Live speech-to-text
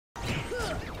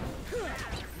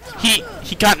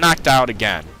He got knocked out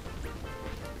again.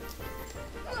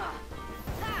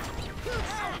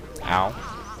 Ow.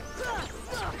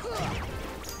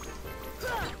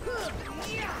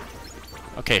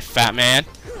 Okay, fat man.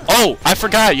 Oh, I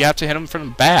forgot. You have to hit him from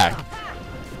the back.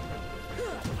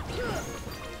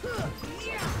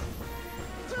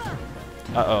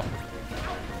 Uh-oh.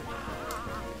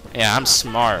 Yeah, I'm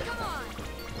smart.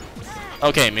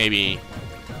 Okay, maybe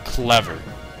clever.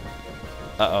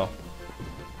 Uh-oh.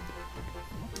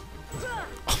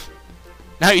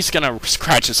 Now he's gonna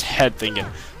scratch his head thinking,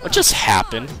 what just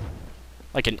happened?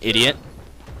 Like an idiot.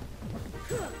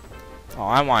 Oh,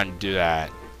 I want to do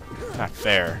that. Not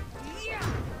fair.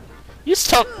 He's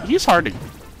tough. He's hard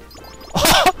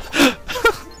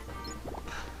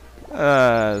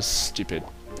to... stupid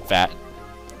fat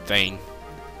thing.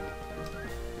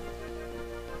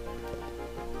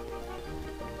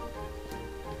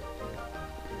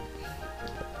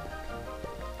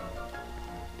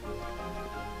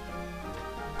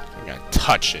 I'm gonna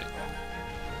touch it.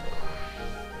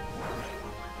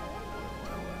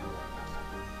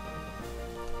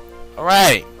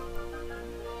 Alright.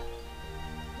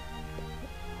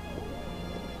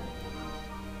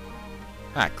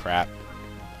 Ah, crap.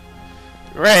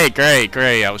 Great, great,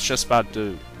 great. I was just about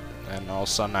to... And all of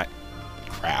a sudden I...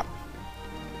 Crap.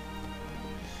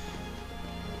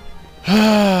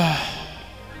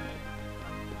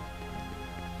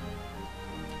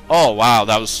 Oh, wow.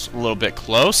 That was a little bit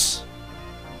close.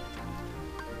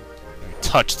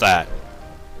 Touch that.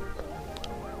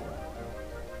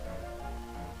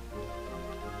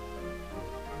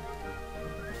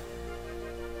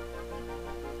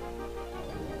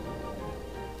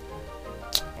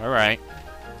 Alright.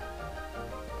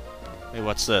 Hey,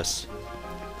 what's this?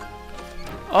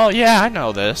 Oh, yeah, I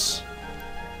know this.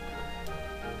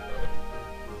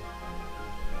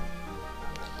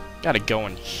 Gotta go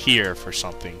in here for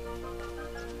something.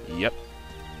 Yep.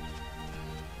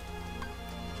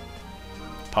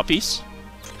 Puppies?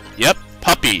 Yep,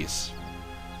 puppies.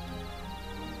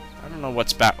 I don't know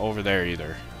what's back over there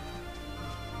either.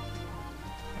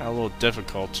 Got a little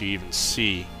difficult to even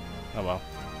see. Oh well.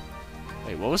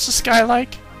 Wait, what was the sky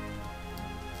like?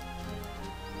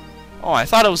 Oh, I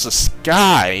thought it was a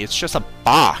sky. It's just a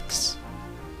box.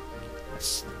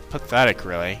 It's pathetic,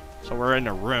 really. So we're in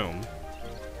a room.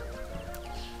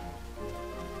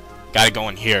 Gotta go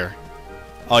in here.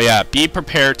 Oh yeah, be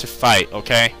prepared to fight,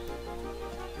 okay?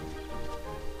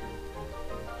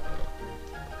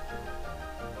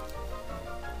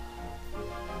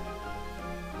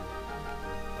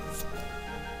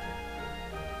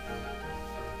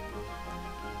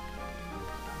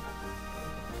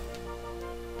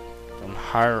 From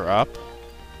higher up.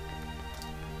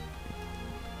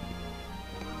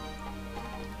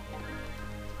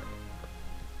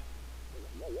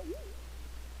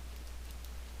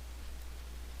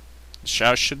 The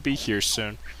shadow should be here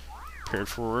soon. Prepared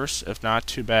for worse, if not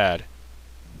too bad.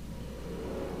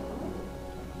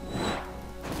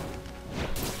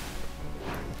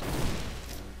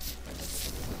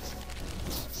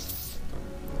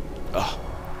 Ugh.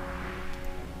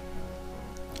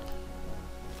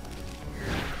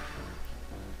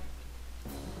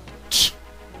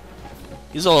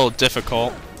 He's a little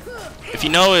difficult. If you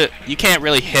know it, you can't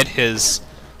really hit his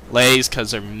legs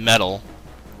because they're metal.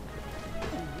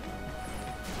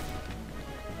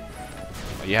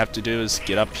 What you have to do is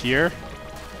get up here.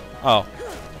 Oh.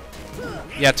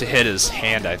 You have to hit his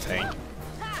hand, I think.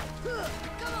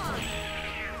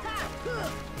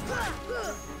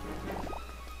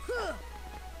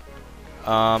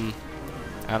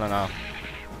 I don't know.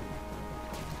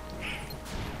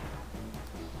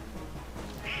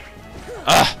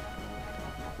 Ugh!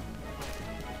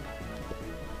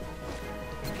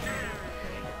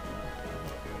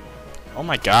 Oh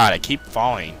my god, I keep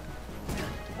falling.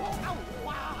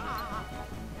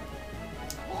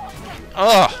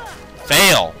 Ugh!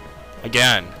 Fail!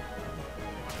 Again.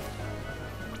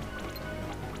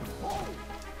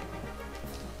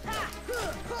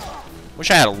 Wish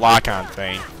I had a lock-on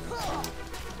thing.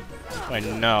 I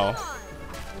know.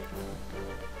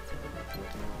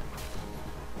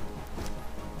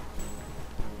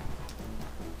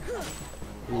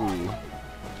 Ooh.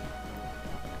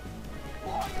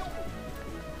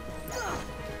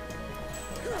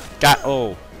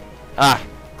 Oh. Ah,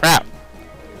 crap.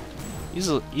 He's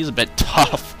a bit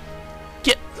tough.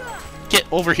 Get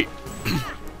over here.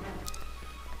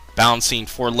 Bouncing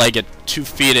four-legged,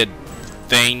 two-feeted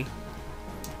thing.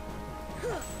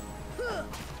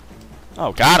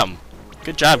 Oh, got him.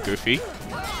 Good job, Goofy.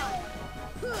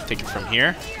 Take it from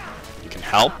here. You can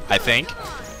help, I think.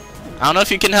 I don't know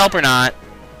if you can help or not.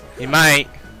 You might.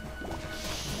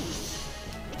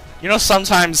 You know,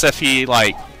 sometimes if he,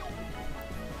 like...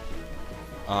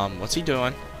 what's he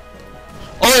doing?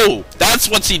 Oh! That's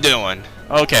what's he doing!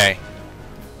 Okay.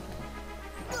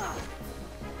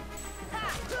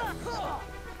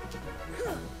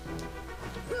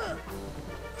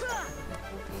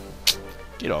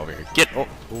 Get over here. Get... Oh,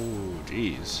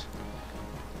 jeez.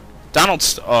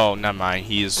 Donald's... Oh, never mind.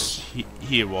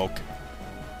 He awoke.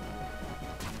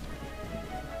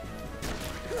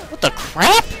 What the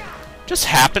crap? Just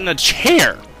happened to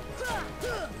chair.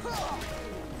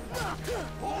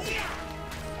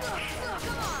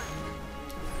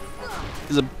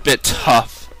 It's a bit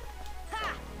tough.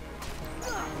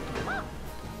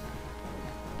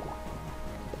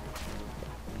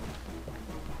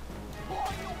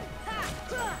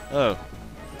 Oh.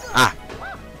 Ah.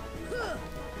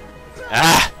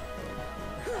 Ah.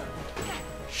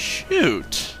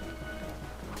 Shoot.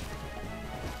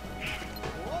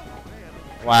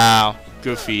 Wow.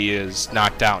 Goofy is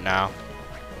knocked out now.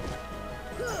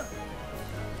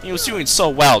 He was doing so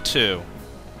well, too.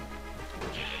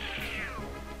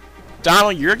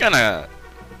 Donald, you're gonna...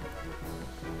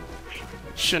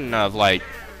 Shouldn't have, like...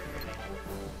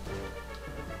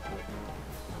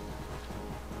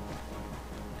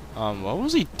 What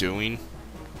was he doing?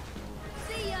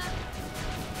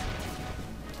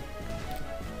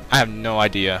 I have no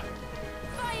idea.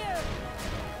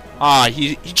 Ah,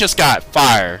 he just got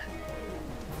fire.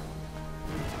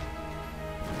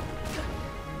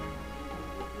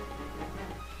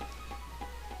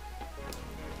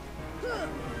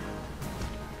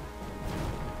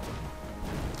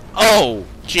 Oh,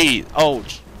 gee. Oh,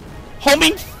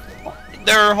 homing.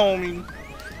 They're homing.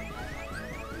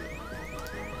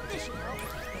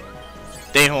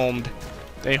 They homed.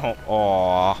 They home.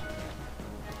 Aww.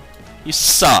 You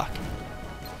suck.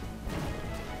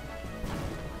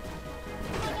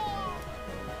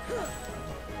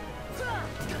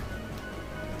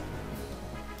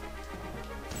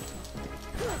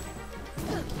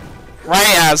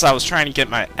 Right as I was trying to get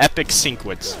my epic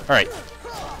sequence. Alright.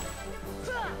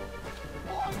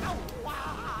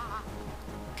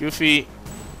 Goofy.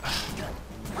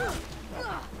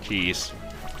 Jeez.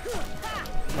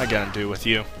 What am I gonna do with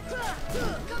you?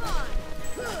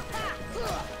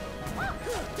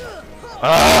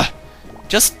 Ugh!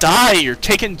 Just die! You're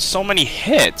taking so many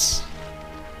hits!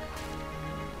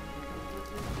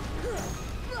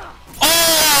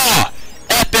 Oh!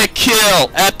 Epic kill!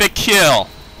 Epic kill!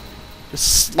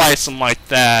 Just slice him like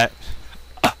that.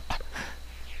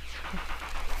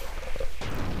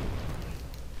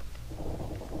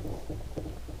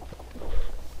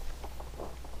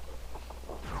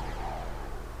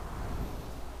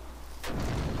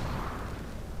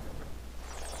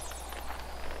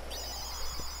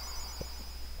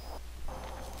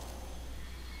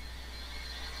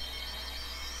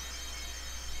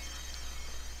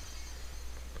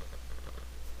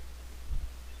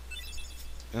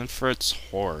 And for its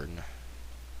horn.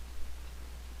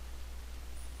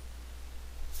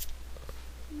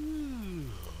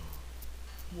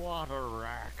 What a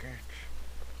racket.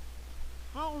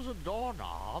 How's a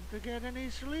doorknob to get any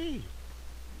sleep?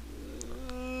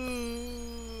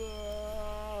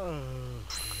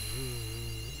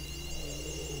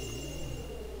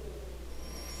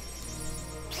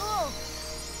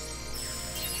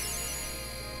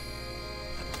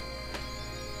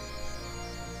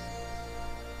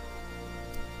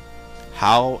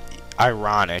 How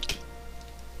ironic.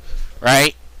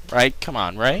 Right? Right? Come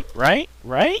on, right? Right?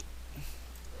 Right?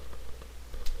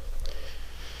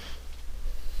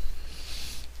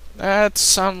 That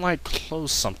sound like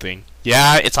close something.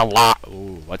 Yeah, it's a lot.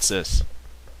 Ooh, what's this?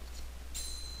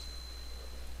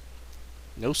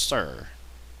 No, sir.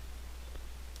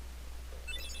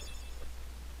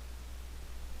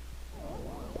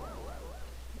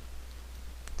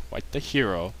 Quite the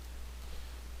hero.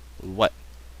 What?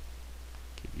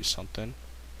 Give you something.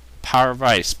 Power of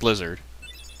Ice, Blizzard.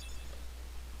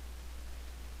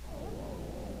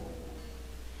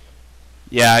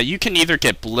 Yeah, you can either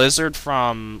get Blizzard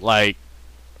from, like,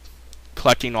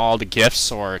 collecting all the gifts,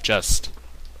 or just...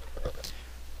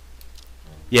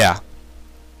 Yeah.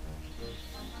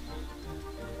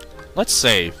 Let's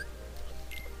save.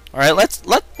 Alright,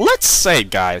 let's save,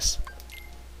 guys.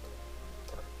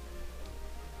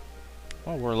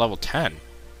 Oh, we're level 10.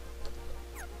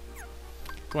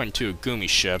 Going to a Goomy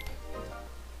ship.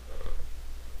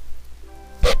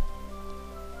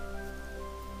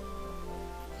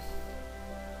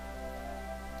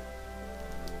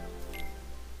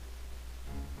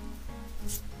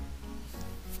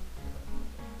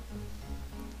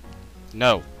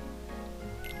 No.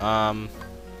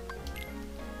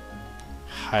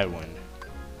 Highwind.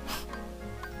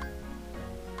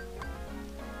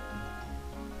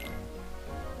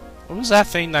 What was that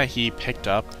thing that he picked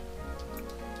up?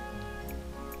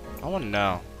 I want to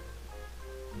know.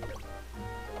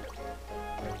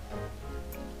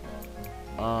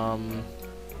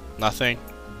 Nothing.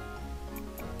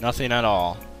 Nothing at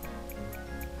all.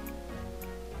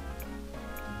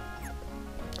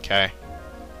 Okay.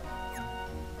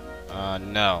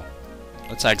 No.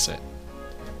 Let's exit.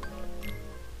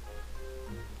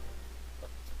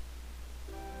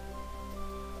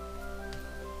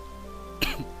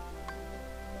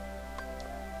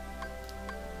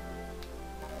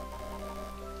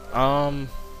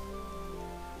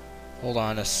 Hold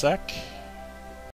on a sec.